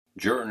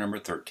Juror number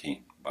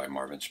 13 by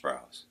Marvin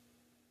Sprouse.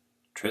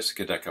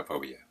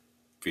 Triskaidekaphobia,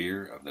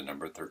 fear of the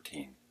number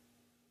 13.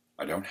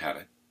 I don't have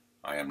it.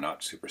 I am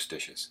not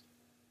superstitious.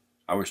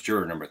 I was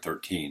juror number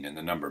 13 and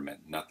the number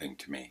meant nothing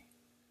to me.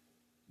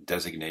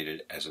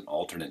 Designated as an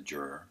alternate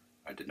juror,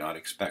 I did not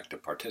expect to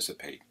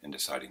participate in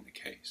deciding the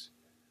case.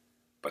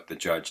 But the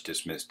judge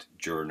dismissed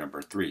juror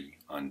number 3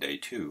 on day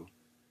 2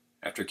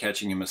 after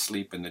catching him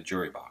asleep in the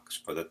jury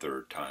box for the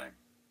third time.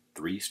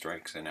 3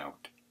 strikes and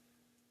out.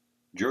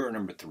 Juror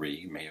number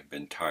 3 may have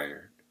been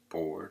tired,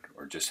 bored,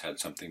 or just had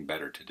something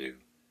better to do,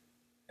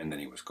 and then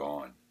he was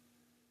gone.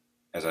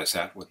 As I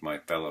sat with my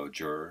fellow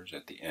jurors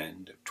at the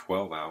end of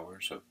 12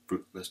 hours of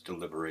fruitless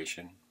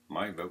deliberation,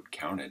 my vote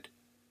counted.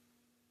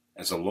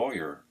 As a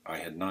lawyer, I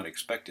had not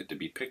expected to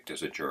be picked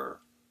as a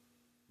juror.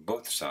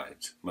 Both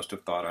sides must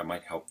have thought I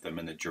might help them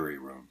in the jury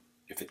room,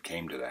 if it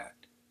came to that.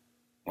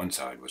 One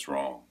side was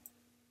wrong.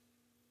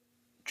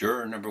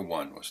 Juror number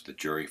 1 was the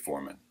jury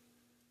foreman,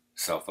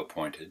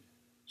 self-appointed,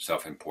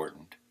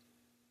 self-important,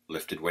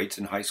 lifted weights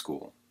in high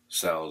school,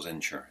 sells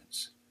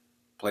insurance,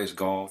 plays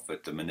golf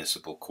at the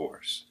municipal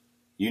course.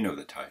 You know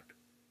the type.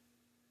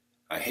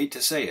 I hate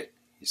to say it,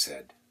 he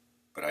said,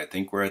 but I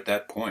think we're at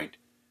that point.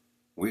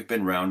 We've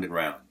been round and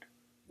round.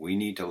 We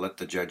need to let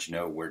the judge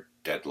know we're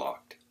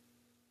deadlocked.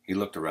 He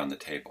looked around the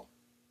table.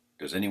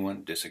 Does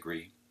anyone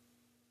disagree?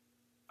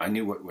 I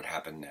knew what would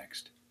happen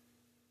next.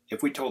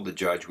 If we told the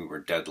judge we were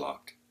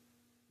deadlocked,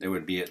 there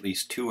would be at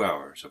least 2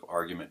 hours of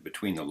argument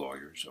between the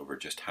lawyers over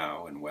just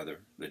how and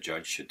whether the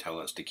judge should tell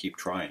us to keep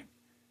trying.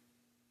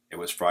 It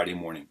was Friday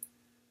morning.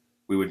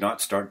 We would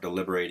not start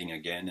deliberating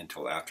again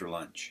until after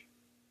lunch.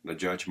 The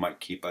judge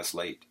might keep us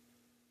late.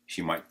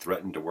 She might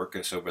threaten to work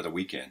us over the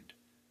weekend.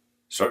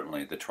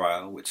 Certainly the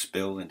trial would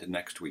spill into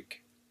next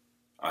week.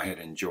 I had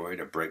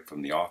enjoyed a break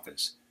from the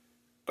office,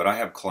 but I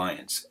have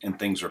clients and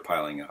things are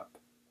piling up.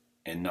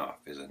 Enough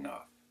is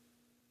enough.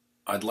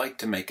 I'd like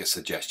to make a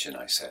suggestion,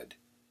 I said.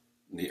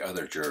 The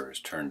other jurors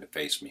turned to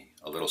face me,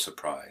 a little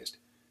surprised.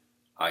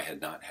 I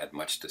had not had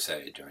much to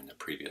say during the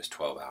previous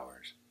 12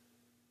 hours.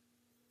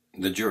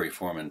 The jury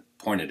foreman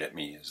pointed at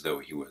me as though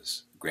he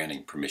was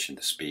granting permission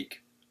to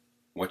speak.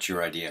 What's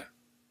your idea?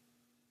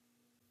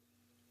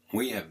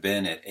 We have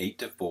been at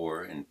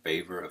 8-4 in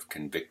favor of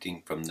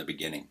convicting from the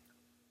beginning.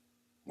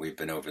 We've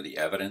been over the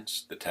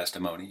evidence, the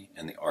testimony,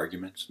 and the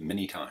arguments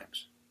many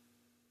times.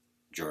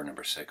 Juror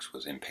number 6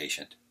 was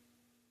impatient.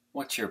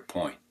 What's your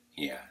point?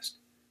 He asked.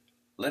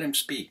 Let him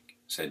speak,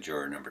 said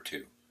juror number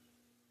 2.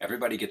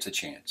 Everybody gets a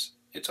chance.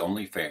 It's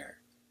only fair.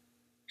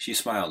 She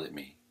smiled at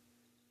me.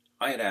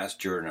 I had asked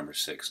juror number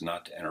 6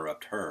 not to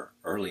interrupt her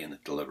early in the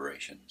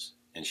deliberations,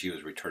 and she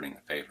was returning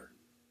the favor.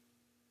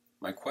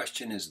 My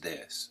question is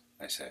this,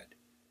 I said.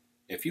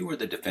 If you were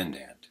the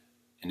defendant,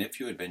 and if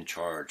you had been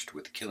charged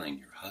with killing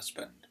your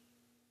husband,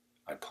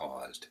 I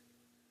paused.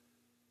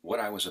 What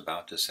I was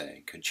about to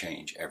say could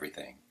change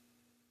everything.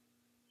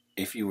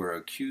 If you were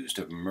accused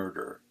of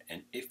murder,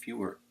 and if you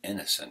were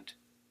innocent,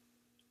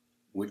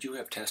 would you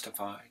have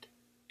testified,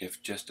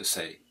 if just to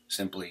say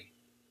simply,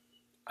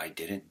 I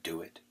didn't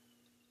do it?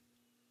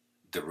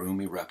 The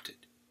room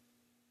erupted.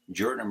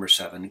 Juror number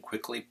 7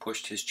 quickly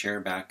pushed his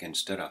chair back and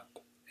stood up,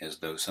 as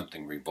though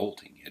something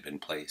revolting had been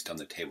placed on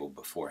the table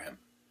before him.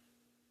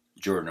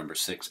 Juror number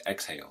 6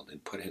 exhaled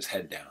and put his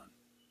head down.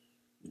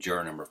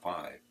 Juror number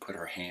 5 put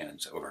her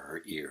hands over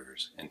her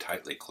ears and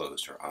tightly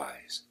closed her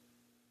eyes.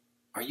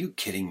 Are you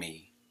kidding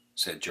me?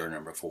 Said juror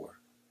number 4.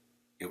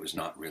 It was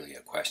not really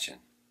a question.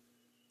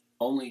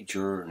 Only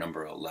juror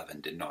number 11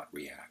 did not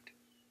react.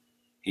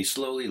 He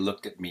slowly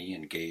looked at me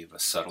and gave a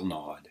subtle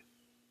nod.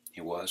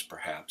 He was,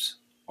 perhaps,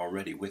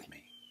 already with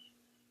me.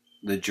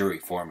 The jury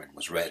foreman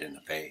was red in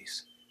the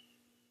face.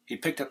 He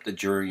picked up the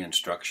jury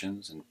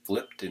instructions and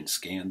flipped and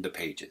scanned the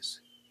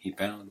pages. He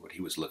found what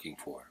he was looking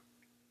for.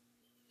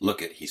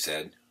 Look it, he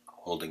said,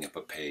 holding up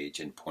a page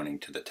and pointing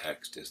to the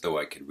text as though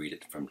I could read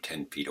it from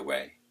 10 feet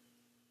away.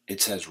 It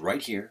says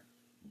right here,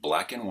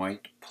 black and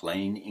white,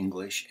 plain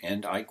English,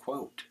 and I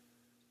quote,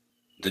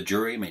 the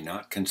jury may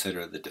not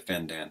consider the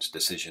defendant's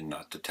decision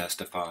not to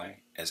testify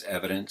as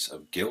evidence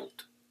of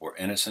guilt or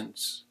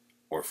innocence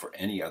or for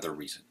any other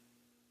reason.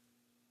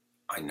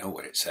 I know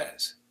what it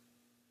says.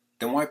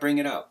 Then why bring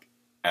it up?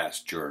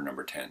 Asked juror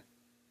number 10.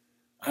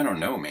 I don't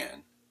know,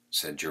 man,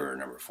 said juror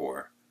number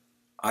 4.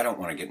 I don't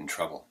want to get in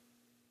trouble.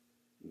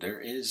 There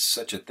is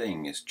such a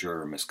thing as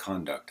juror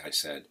misconduct, I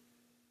said.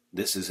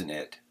 This isn't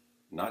it.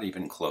 Not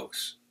even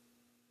close.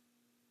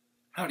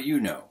 How do you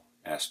know?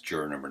 Asked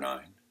juror number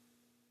 9.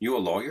 You a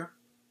lawyer?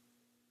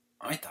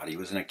 I thought he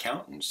was an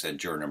accountant, said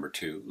juror number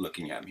 2,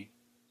 looking at me.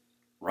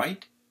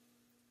 Right?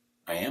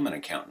 I am an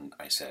accountant,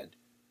 I said,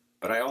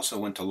 but I also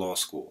went to law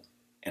school,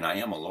 and I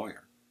am a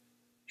lawyer.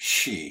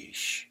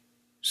 Sheesh,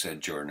 said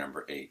juror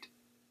number 8.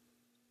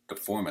 The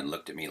foreman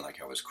looked at me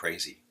like I was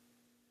crazy.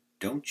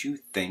 Don't you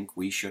think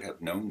we should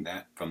have known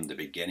that from the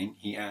beginning?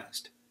 He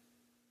asked.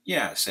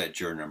 Yeah, said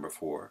juror number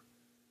 4.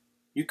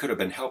 You could have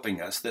been helping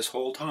us this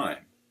whole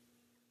time.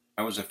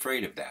 I was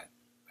afraid of that,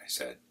 I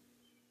said.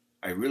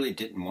 I really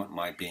didn't want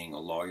my being a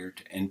lawyer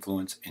to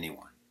influence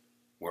anyone.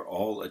 We're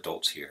all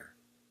adults here,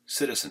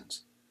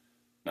 citizens.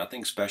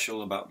 Nothing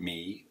special about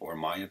me or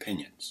my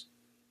opinions.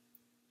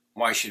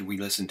 Why should we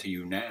listen to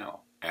you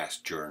now?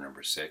 Asked juror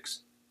number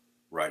 6,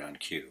 right on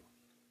cue.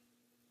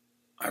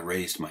 I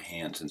raised my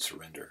hands in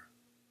surrender.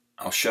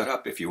 I'll shut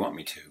up if you want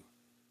me to.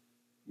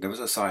 There was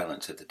a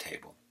silence at the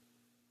table,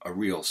 a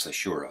real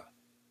caesura.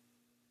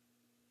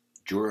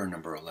 Juror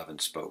number 11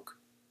 spoke.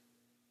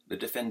 The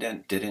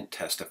defendant didn't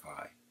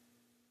testify.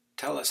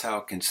 Tell us how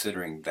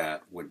considering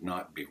that would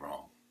not be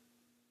wrong.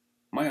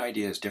 My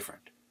idea is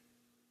different.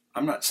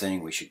 I'm not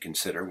saying we should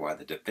consider why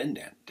the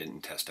defendant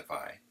didn't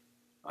testify.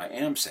 I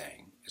am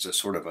saying, as a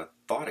sort of a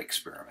thought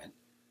experiment,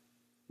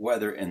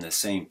 whether in the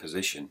same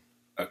position,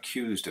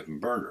 accused of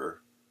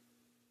murder,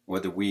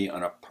 whether we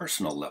on a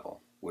personal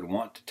level would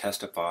want to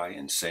testify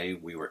and say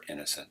we were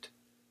innocent.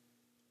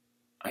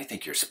 I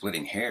think you're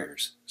splitting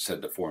hairs,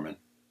 said the foreman.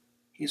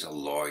 He's a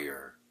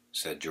lawyer,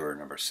 said juror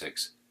number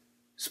 6.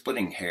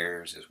 Splitting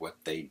hairs is what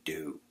they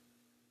do.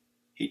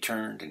 He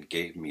turned and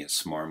gave me a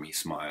smarmy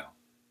smile.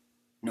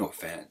 No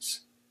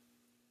offense.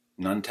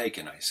 None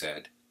taken, I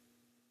said.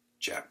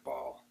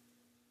 Jackball.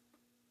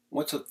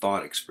 What's a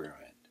thought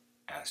experiment?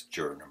 Asked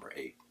juror number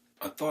 8.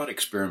 A thought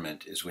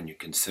experiment is when you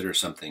consider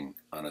something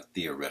on a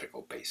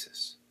theoretical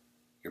basis.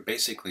 You're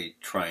basically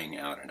trying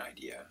out an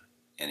idea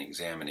and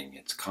examining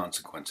its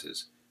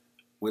consequences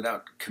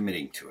without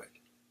committing to it.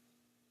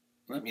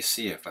 Let me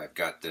see if I've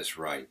got this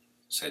right,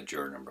 said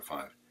juror number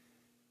 5.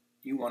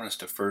 You want us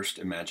to first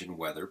imagine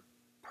whether,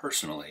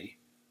 personally,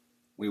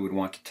 we would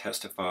want to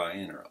testify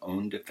in our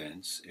own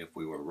defense if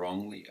we were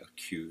wrongly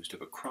accused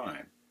of a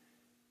crime.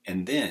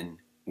 And then,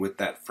 with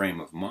that frame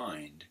of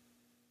mind,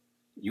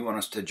 you want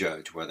us to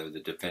judge whether the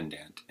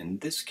defendant, in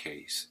this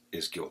case,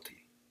 is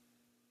guilty.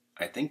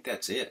 I think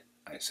that's it,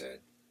 I said.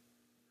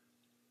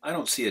 I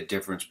don't see a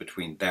difference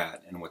between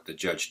that and what the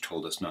judge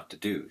told us not to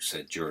do,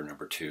 said juror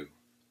number 2.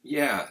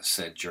 Yeah,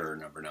 said juror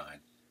number 9.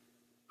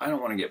 I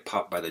don't want to get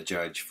popped by the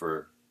judge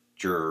for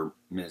juror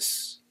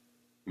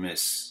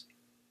misconduct,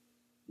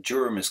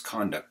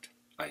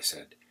 I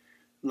said.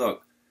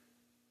 Look,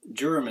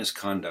 juror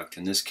misconduct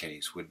in this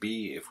case would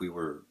be if we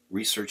were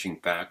researching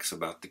facts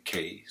about the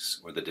case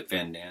or the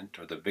defendant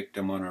or the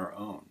victim on our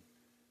own.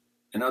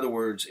 In other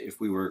words, if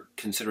we were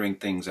considering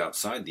things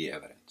outside the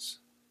evidence.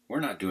 We're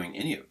not doing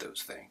any of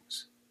those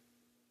things.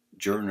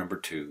 Juror number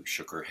 2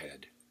 shook her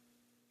head.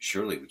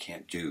 Surely we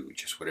can't do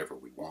just whatever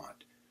we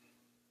want.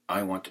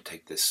 I want to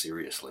take this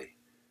seriously.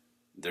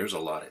 There's a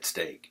lot at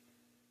stake.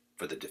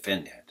 For the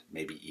defendant,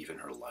 maybe even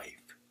her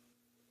life.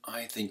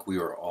 I think we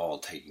are all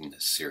taking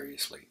this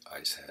seriously,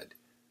 I said.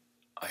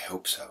 I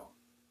hope so.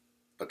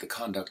 But the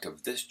conduct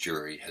of this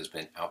jury has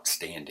been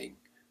outstanding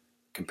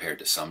compared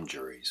to some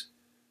juries.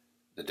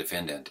 The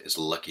defendant is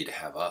lucky to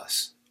have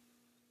us.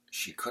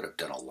 She could have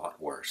done a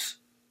lot worse.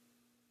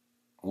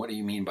 What do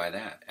you mean by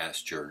that?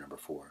 Asked juror number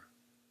 4.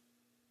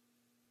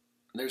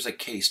 There's a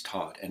case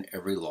taught in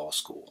every law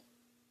school.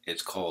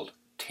 It's called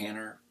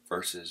Tanner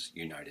versus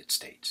United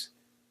States.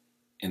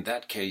 In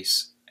that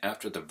case,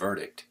 after the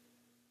verdict,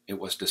 it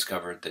was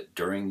discovered that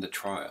during the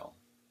trial,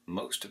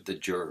 most of the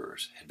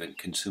jurors had been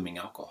consuming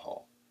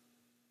alcohol.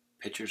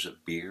 Pitchers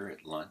of beer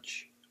at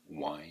lunch,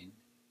 wine,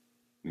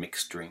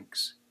 mixed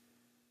drinks.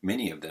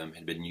 Many of them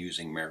had been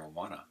using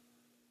marijuana.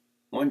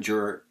 One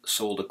juror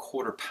sold a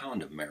 1/4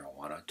 pound of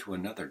marijuana to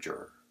another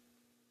juror.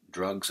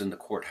 Drugs in the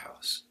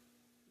courthouse.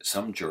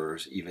 Some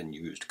jurors even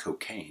used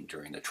cocaine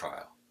during the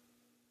trial.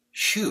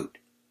 Shoot,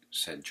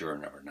 said juror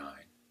number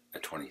 9, a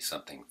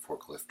 20-something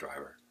forklift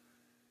driver.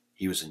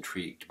 He was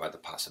intrigued by the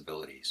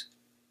possibilities.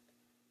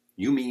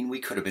 You mean we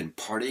could have been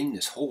partying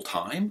this whole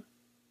time?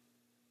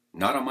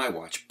 Not on my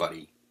watch,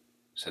 buddy,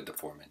 said the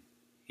foreman.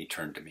 He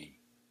turned to me.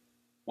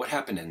 What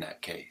happened in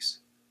that case?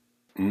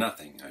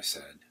 Nothing, I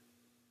said.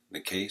 The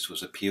case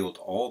was appealed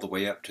all the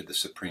way up to the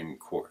Supreme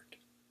Court.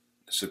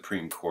 The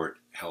Supreme Court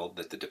held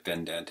that the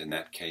defendant in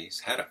that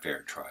case had a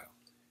fair trial,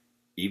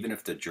 even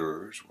if the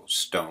jurors were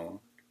stoned,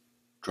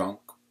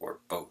 drunk, or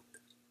both.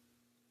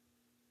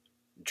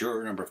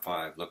 Juror number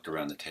 5 looked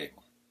around the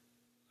table.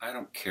 I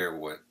don't care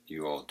what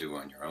you all do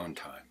on your own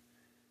time,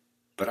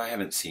 but I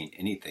haven't seen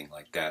anything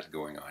like that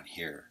going on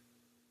here.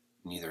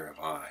 Neither have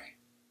I,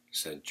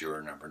 said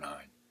juror number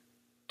 9.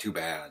 Too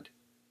bad.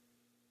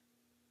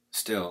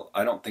 Still,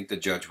 I don't think the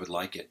judge would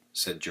like it,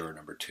 said juror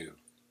number 2.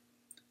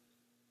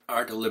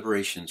 Our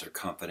deliberations are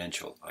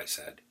confidential, I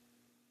said.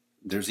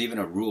 There's even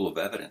a rule of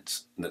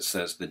evidence that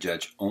says the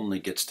judge only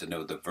gets to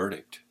know the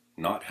verdict,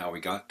 not how we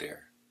got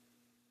there.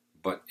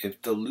 But if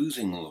the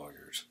losing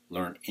lawyers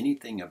learn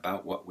anything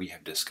about what we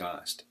have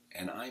discussed,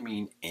 and I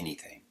mean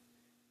anything,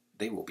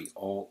 they will be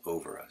all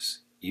over us,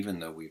 even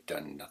though we've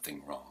done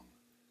nothing wrong.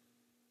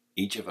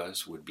 Each of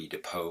us would be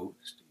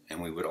deposed,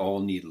 and we would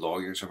all need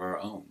lawyers of our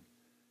own.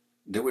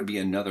 There would be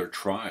another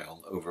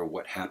trial over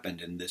what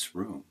happened in this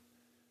room.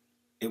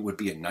 It would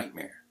be a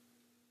nightmare.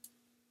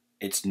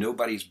 It's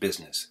nobody's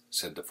business,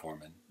 said the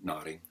foreman,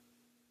 nodding.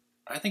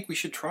 I think we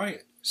should try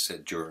it,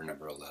 said juror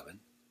number 11.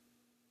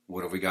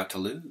 What have we got to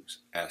lose?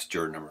 Asked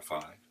juror number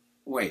 5.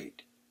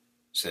 Wait,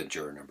 said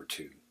juror number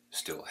 2.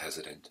 still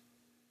hesitant.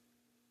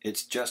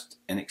 It's just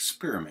an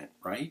experiment,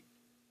 right?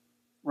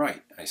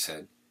 Right, I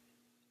said.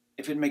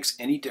 If it makes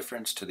any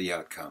difference to the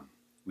outcome,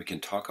 we can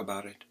talk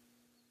about it,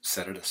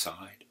 set it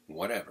aside,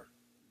 whatever.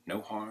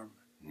 No harm,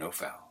 no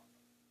foul.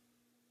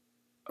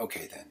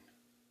 Okay then.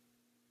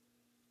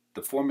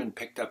 The foreman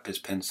picked up his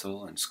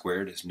pencil and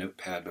squared his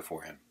notepad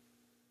before him.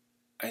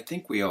 I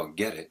think we all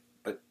get it,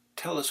 but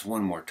tell us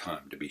one more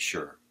time to be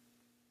sure.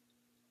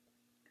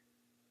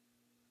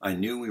 I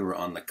knew we were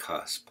on the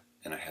cusp,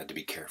 and I had to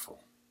be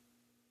careful.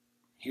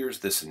 Here's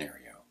the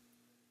scenario.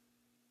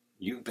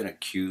 You've been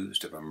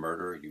accused of a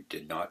murder you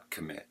did not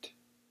commit.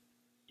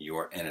 You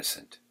are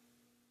innocent.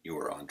 You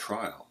are on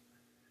trial.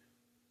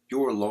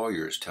 Your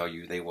lawyers tell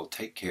you they will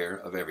take care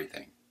of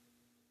everything.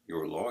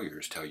 Your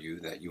lawyers tell you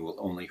that you will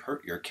only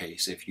hurt your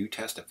case if you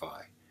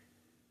testify.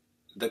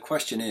 The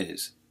question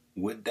is,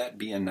 would that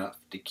be enough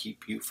to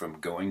keep you from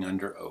going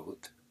under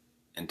oath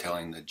and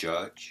telling the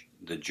judge,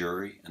 the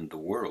jury, and the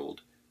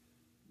world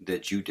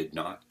that you did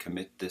not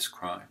commit this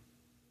crime?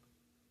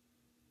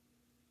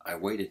 I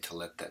waited to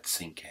let that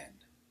sink in.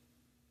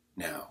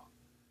 Now,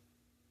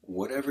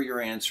 whatever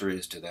your answer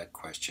is to that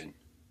question,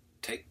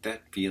 take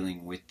that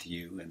feeling with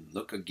you and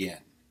look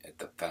again at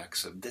the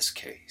facts of this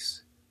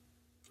case.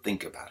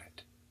 Think about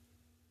it.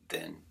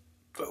 Then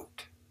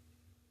vote.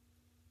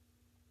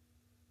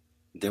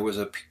 There was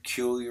a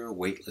peculiar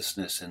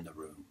weightlessness in the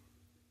room.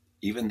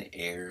 Even the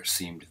air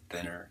seemed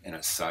thinner in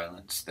a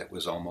silence that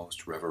was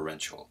almost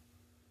reverential.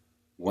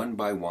 One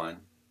by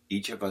one,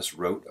 each of us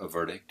wrote a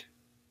verdict,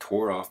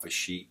 tore off a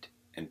sheet,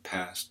 and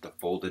passed the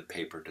folded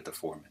paper to the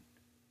foreman.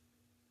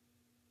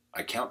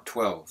 I count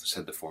 12,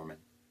 said the foreman.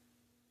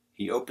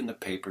 He opened the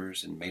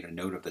papers and made a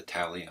note of the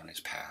tally on his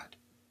pad.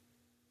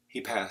 He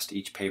passed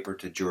each paper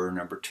to juror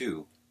number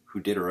 2, who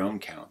did her own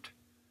count.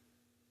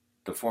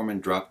 The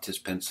foreman dropped his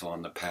pencil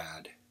on the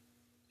pad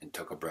and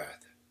took a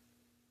breath.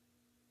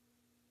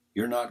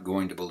 You're not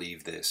going to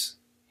believe this,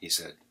 he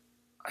said.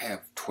 I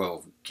have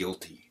 12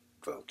 guilty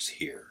votes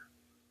here.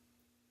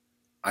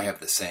 I have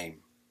the same,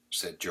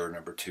 said juror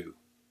number 2.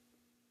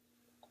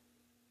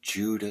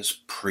 Judas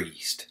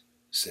Priest,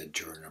 said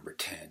juror number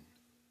 10,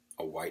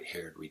 a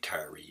white-haired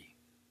retiree.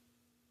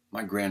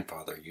 My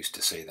grandfather used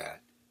to say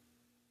that.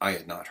 I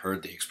had not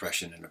heard the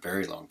expression in a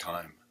very long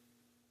time.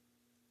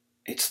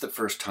 It's the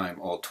first time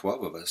all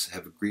 12 of us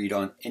have agreed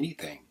on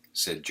anything,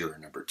 said juror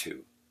number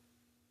 2.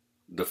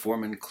 The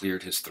foreman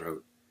cleared his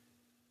throat.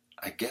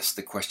 I guess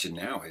the question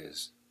now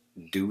is,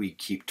 do we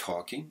keep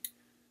talking?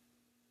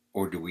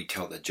 Or do we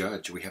tell the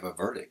judge we have a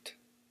verdict?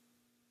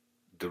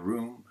 The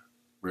room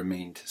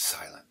remained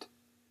silent.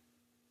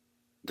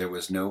 There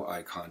was no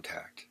eye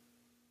contact.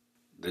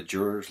 The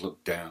jurors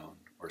looked down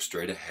or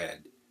straight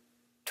ahead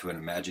to an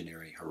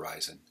imaginary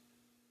horizon.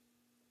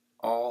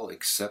 All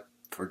except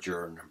for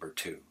juror number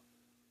 2.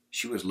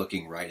 She was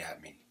looking right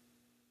at me.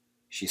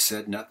 She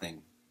said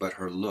nothing, but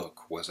her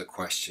look was a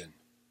question.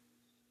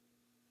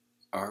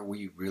 Are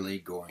we really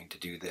going to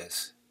do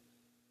this?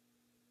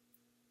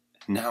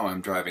 Now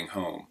I'm driving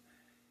home,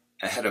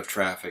 ahead of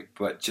traffic,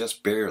 but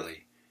just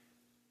barely.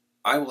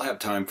 I will have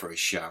time for a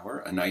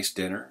shower, a nice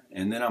dinner,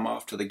 and then I'm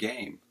off to the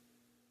game.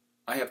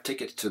 I have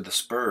tickets to the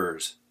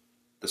Spurs.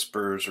 The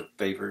Spurs are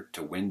favored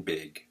to win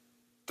big.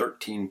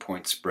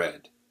 13-point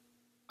spread.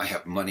 I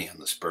have money on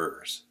the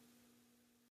Spurs.